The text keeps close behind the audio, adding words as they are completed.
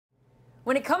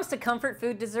When it comes to comfort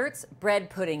food desserts, bread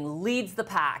pudding leads the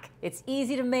pack. It's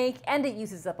easy to make and it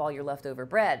uses up all your leftover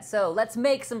bread. So let's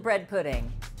make some bread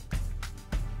pudding.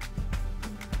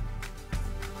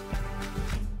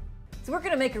 So we're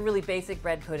going to make a really basic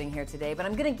bread pudding here today, but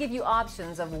I'm going to give you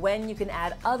options of when you can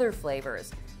add other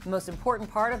flavors. The most important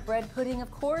part of bread pudding, of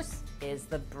course, is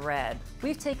the bread.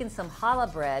 We've taken some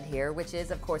challah bread here, which is,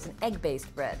 of course, an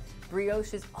egg-based bread.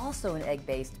 Brioche is also an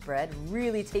egg-based bread,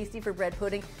 really tasty for bread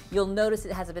pudding. You'll notice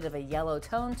it has a bit of a yellow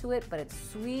tone to it, but it's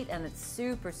sweet and it's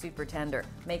super, super tender.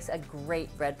 Makes a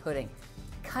great bread pudding.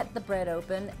 Cut the bread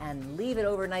open and leave it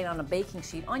overnight on a baking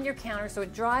sheet on your counter so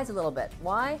it dries a little bit.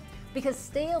 Why? Because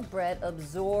stale bread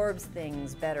absorbs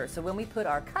things better. So when we put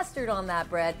our custard on that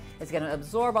bread, it's going to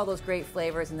absorb all those great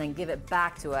flavors and then give it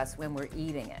back to us when we're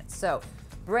eating it. So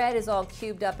bread is all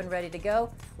cubed up and ready to go.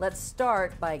 Let's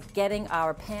start by getting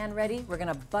our pan ready. We're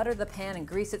going to butter the pan and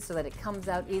grease it so that it comes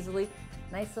out easily.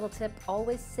 Nice little tip,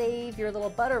 always save your little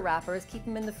butter wrappers. Keep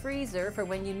them in the freezer for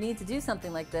when you need to do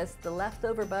something like this. The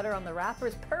leftover butter on the wrapper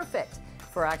is perfect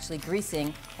for actually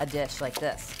greasing a dish like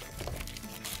this.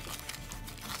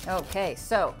 Okay,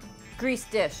 so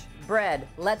greased dish, bread,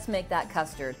 let's make that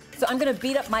custard. So I'm gonna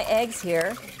beat up my eggs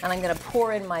here and I'm gonna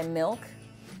pour in my milk.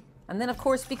 And then of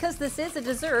course, because this is a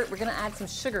dessert, we're gonna add some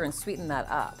sugar and sweeten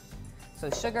that up. So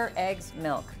sugar, eggs,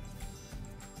 milk.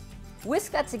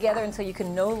 Whisk that together until you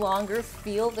can no longer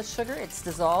feel the sugar. It's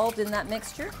dissolved in that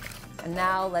mixture. And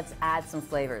now let's add some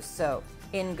flavors. So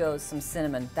in goes some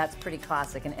cinnamon. That's pretty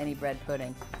classic in any bread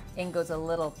pudding. In goes a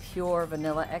little pure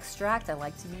vanilla extract. I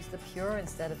like to use the pure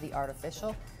instead of the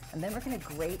artificial. And then we're gonna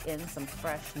grate in some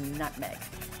fresh nutmeg.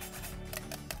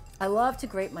 I love to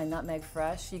grate my nutmeg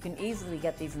fresh. You can easily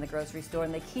get these in the grocery store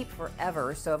and they keep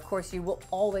forever. So of course you will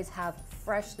always have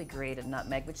freshly grated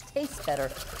nutmeg, which tastes better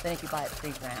than if you buy it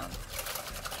pre-ground.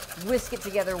 Whisk it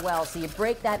together well. So you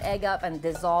break that egg up and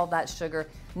dissolve that sugar.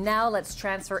 Now let's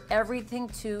transfer everything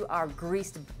to our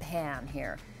greased pan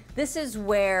here. This is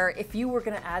where if you were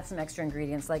gonna add some extra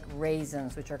ingredients like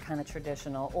raisins, which are kind of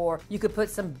traditional, or you could put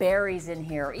some berries in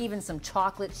here, or even some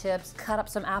chocolate chips, cut up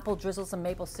some apple, drizzle some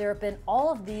maple syrup in. All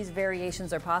of these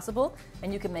variations are possible,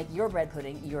 and you can make your bread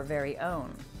pudding your very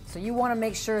own. So you wanna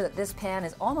make sure that this pan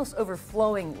is almost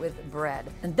overflowing with bread.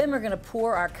 And then we're gonna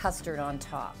pour our custard on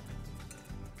top.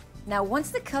 Now, once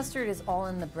the custard is all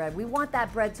in the bread, we want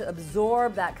that bread to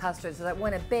absorb that custard so that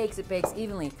when it bakes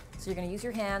evenly. So you're gonna use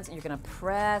your hands and you're gonna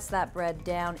press that bread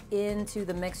down into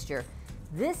the mixture.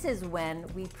 This is when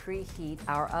we preheat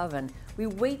our oven. We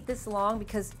wait this long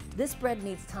because this bread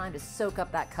needs time to soak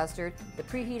up that custard. The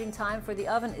preheating time for the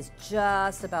oven is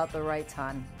just about the right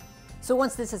time. So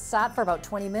once this has sat for about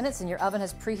 20 minutes and your oven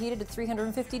has preheated to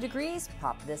 350 degrees,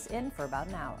 pop this in for about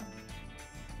an hour.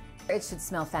 It should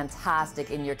smell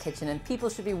fantastic in your kitchen and people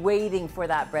should be waiting for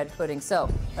that bread pudding. So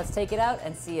let's take it out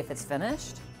and see if it's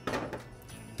finished.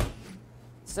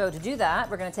 So to do that,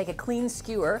 we're gonna take a clean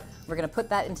skewer, we're gonna put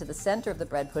that into the center of the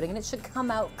bread pudding and it should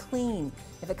come out clean.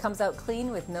 If it comes out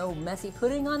clean with no messy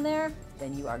pudding on there,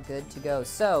 then you are good to go.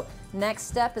 So next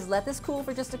step is let this cool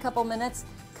for just a couple minutes,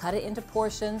 cut it into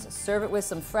portions, serve it with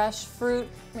some fresh fruit,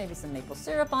 maybe some maple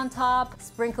syrup on top,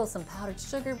 sprinkle some powdered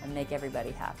sugar and make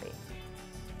everybody happy.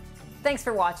 Thanks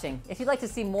for watching. If you'd like to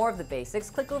see more of the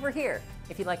basics, click over here.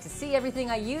 If you'd like to see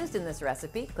everything I used in this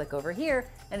recipe, click over here.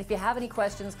 And if you have any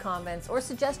questions, comments, or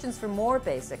suggestions for more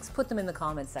basics, put them in the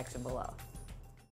comments section below.